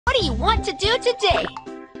What do you want to do today?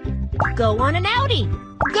 Go on an outing.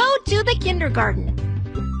 Go to the kindergarten.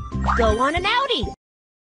 Go on an outing.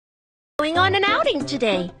 Going on an outing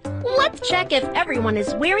today. Let's check if everyone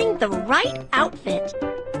is wearing the right outfit.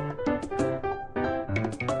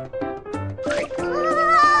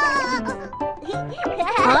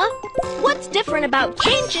 Huh? What's different about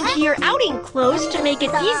changing to your outing clothes to make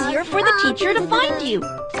it easier for the teacher to find you?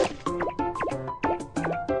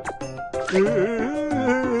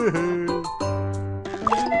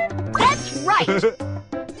 That's right!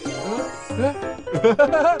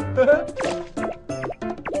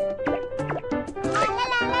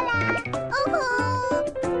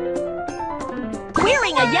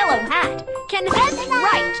 Wearing a yellow hat. That's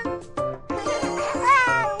right!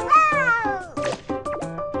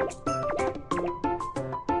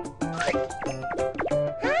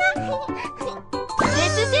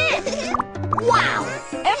 This is it! Wow!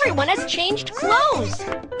 Everyone has changed clothes!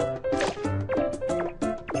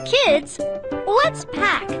 Kids, let's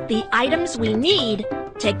pack the items we need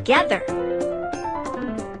together.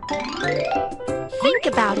 Think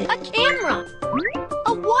about it. A camera,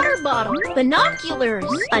 a water bottle,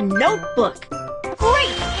 binoculars, a notebook.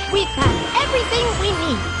 Great! We've packed everything we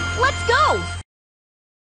need. Let's go!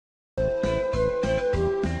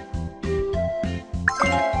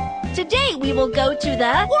 Today we will go to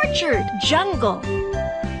the orchard jungle.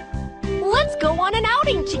 Let's go on an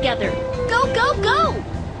outing together. Go, go, go!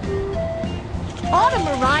 Autumn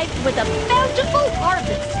arrived with a bountiful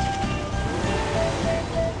harvest.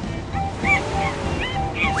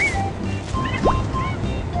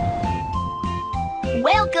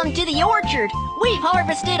 Welcome to the orchard. We've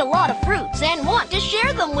harvested a lot of fruits and want to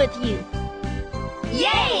share them with you.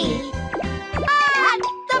 Yay! Ah!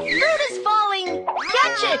 The fruit is falling!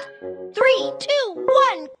 Catch it! 3, 2,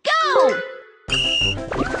 1, go!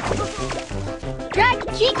 Drag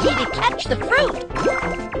Kiki to catch the fruit.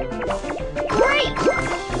 Great!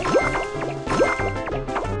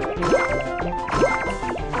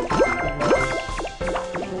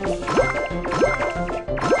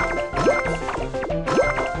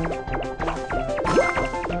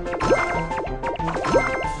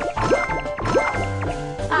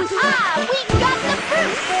 Aha! We got the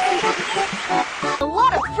fruit! A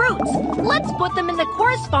lot of fruits. Let's put them in the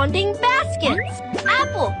corresponding baskets.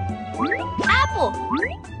 Apple. Apple.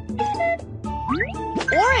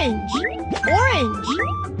 Orange. Orange.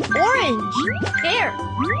 Orange. Pear.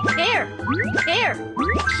 Pear. Pear.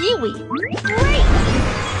 Kiwi. Great!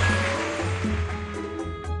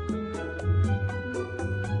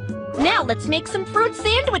 Now let's make some fruit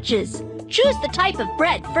sandwiches. Choose the type of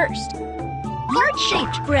bread first.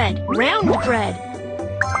 Heart-shaped bread, round bread.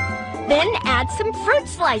 Then add some fruit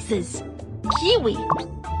slices. Kiwi,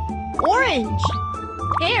 orange,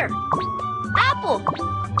 pear, apple,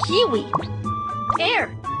 kiwi, pear,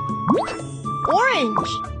 orange,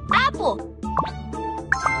 apple.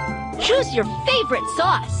 Choose your favorite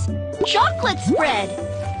sauce. Chocolate spread.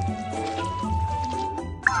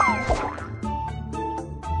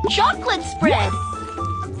 Chocolate spread.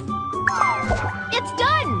 It's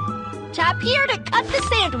done. Tap here to cut the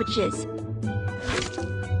sandwiches.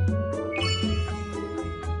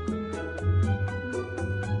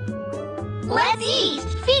 Let's eat!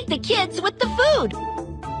 Feed the kids with the food.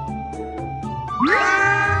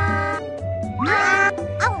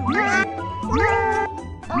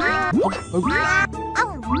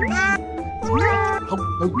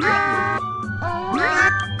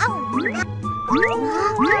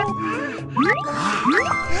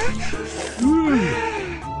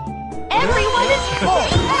 Everyone is full.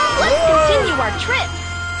 Let's continue our trip.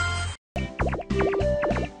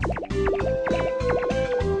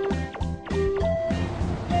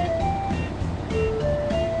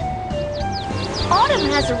 Autumn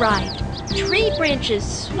has arrived. Tree branches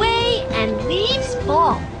sway and leaves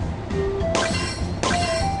fall.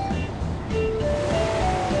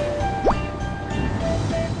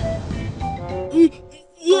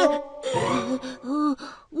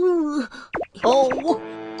 Oh,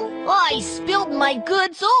 I spilled my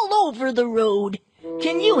goods all over the road.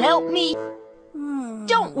 Can you help me?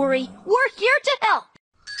 Don't worry, we're here to help.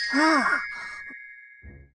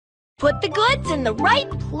 Put the goods in the right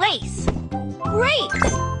place.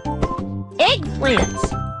 Grapes,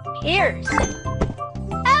 eggplants, pears,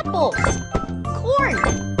 apples,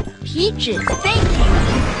 corn, peaches. Thank you.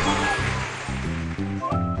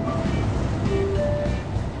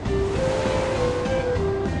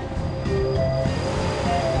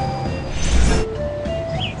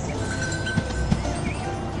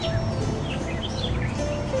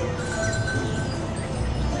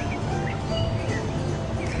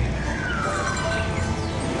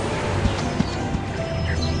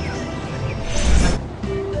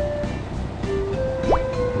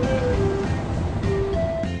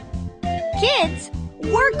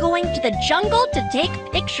 the jungle to take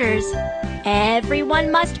pictures.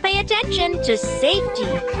 Everyone must pay attention to safety.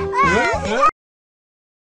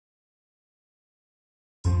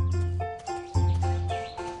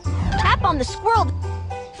 Tap on the squirrel.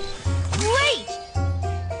 Great!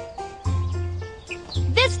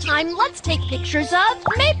 This time, let's take pictures of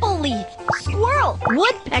maple leaf, squirrel,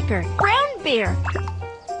 woodpecker, brown bear.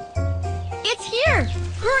 It's here!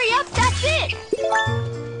 Hurry up, that's it!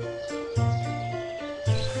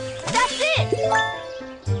 That's it!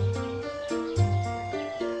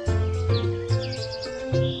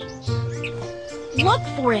 Look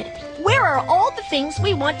for it. Where are all the things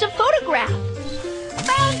we want to photograph?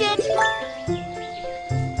 Found it!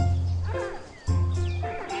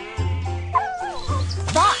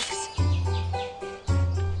 Fox.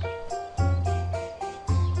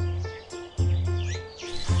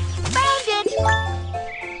 Found it!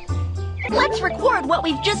 Let's record what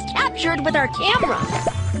we've just captured with our camera.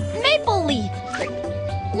 Maple leaf.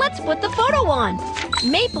 Let's put the photo on.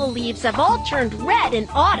 Maple leaves have all turned red in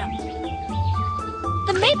autumn.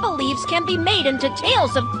 The maple leaves can be made into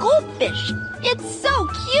tails of goldfish. It's so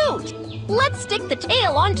cute! Let's stick the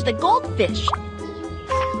tail onto the goldfish.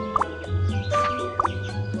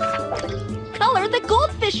 Color the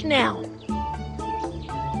goldfish now.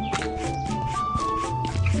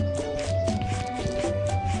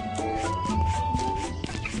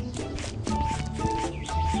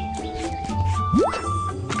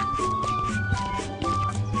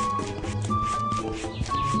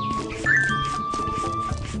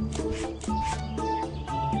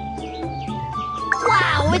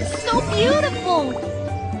 Wow, it's so beautiful!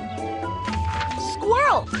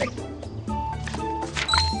 Squirrel!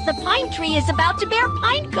 The pine tree is about to bear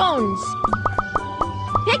pine cones.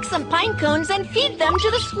 Pick some pine cones and feed them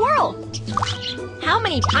to the squirrel. How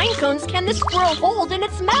many pine cones can the squirrel hold in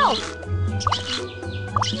its mouth?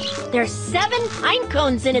 There's 7 pine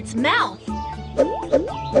cones in its mouth.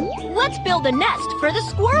 Let's build a nest for the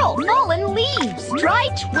squirrel. Fallen leaves, dry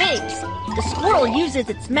twigs. The squirrel uses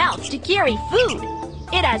its mouth to carry food.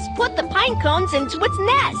 It has put the pine cones into its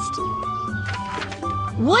nest.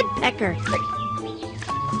 Woodpecker.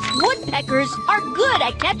 Woodpeckers are good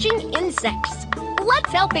at catching insects.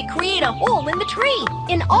 Let's help it create a hole in the tree.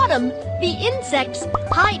 In autumn, the insects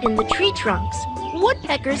hide in the tree trunks.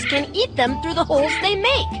 Woodpeckers can eat them through the holes they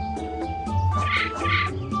make.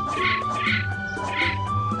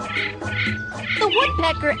 The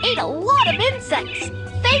woodpecker ate a lot of insects.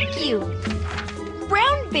 Thank you.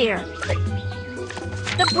 Brown bear.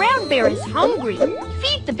 The brown bear is hungry.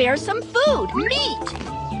 Feed the bear some food. Meat.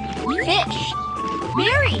 Fish.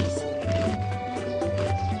 Berries.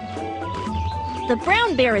 The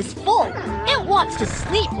brown bear is full. It wants to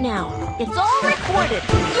sleep now. It's all recorded.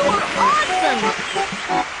 You're awesome!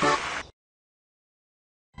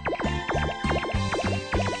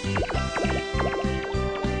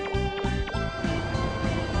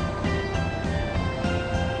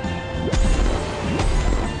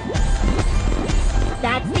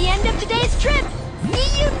 That's the end of today's trip.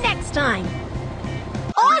 See you next time.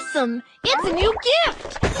 Awesome! It's a new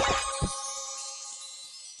gift!